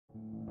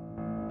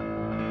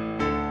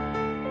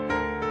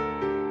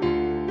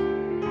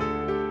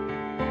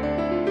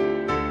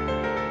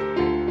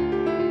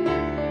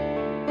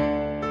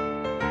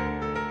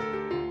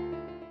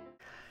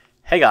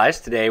Hey guys,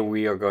 today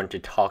we are going to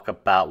talk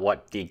about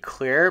what the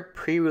clear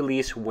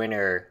pre-release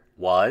winner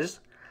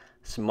was.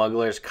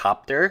 Smuggler's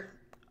Copter,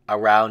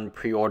 around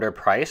pre-order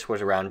price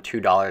was around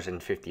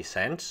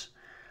 $2.50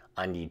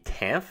 on the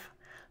 10th.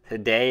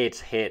 Today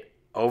it's hit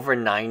over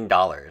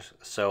 $9,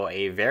 so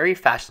a very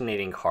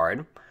fascinating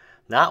card.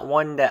 Not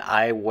one that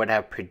I would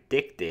have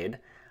predicted,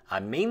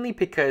 mainly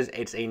because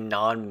it's a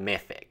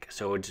non-mythic.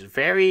 So it's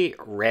very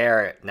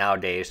rare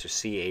nowadays to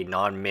see a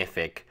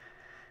non-mythic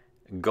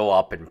go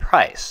up in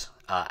price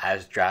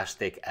as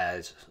drastic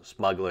as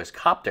Smuggler's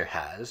Copter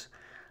has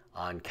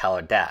on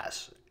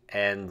Kaladesh.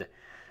 And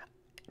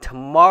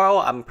tomorrow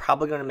I'm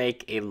probably going to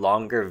make a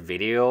longer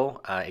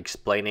video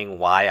explaining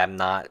why I'm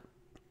not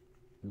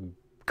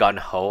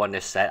gun-ho on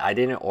this set. I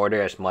didn't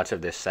order as much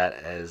of this set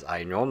as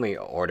I normally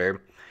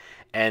order,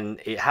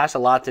 and it has a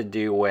lot to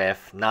do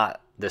with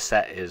not the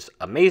set is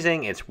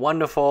amazing, it's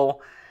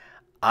wonderful.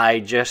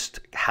 I just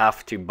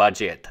have to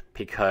budget,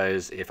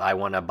 because if I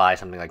want to buy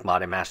something like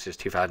Modern Masters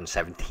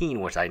 2017,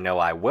 which I know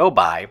I will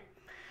buy,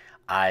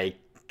 I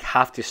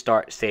have to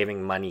start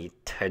saving money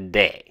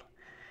today,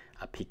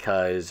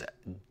 because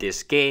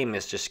this game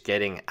is just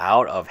getting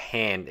out of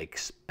hand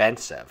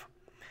expensive,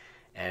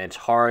 and it's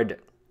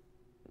hard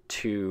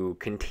to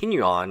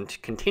continue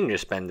to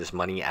spend this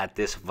money at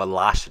this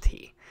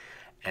velocity.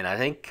 And I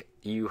think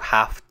you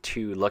have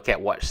to look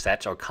at what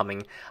sets are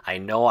coming. I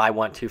know I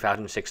want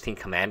 2016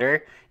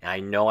 Commander, and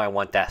I know I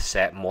want that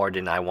set more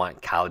than I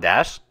want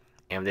Kaladesh.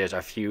 And if there's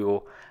a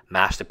few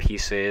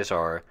masterpieces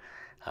or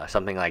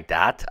something like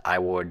that, I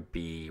would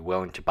be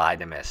willing to buy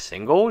them as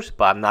singles,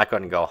 but I'm not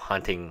going to go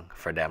hunting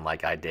for them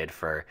like I did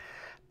for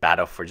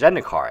Battle for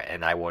Zendikar.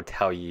 And I will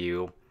tell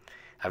you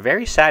a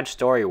very sad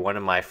story. One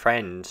of my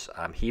friends,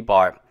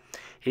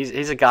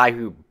 he's a guy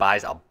who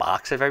buys a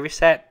box of every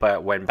set,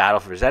 but when Battle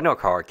for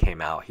Zendikar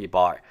came out, he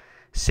bought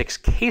 6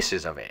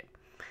 cases of it.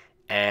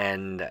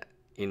 And,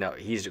 you know,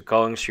 he's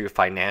going through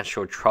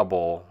financial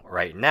trouble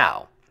right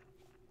now.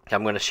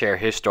 I'm going to share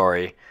his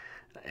story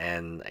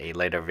in a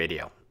later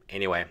video.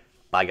 Anyway,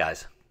 bye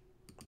guys.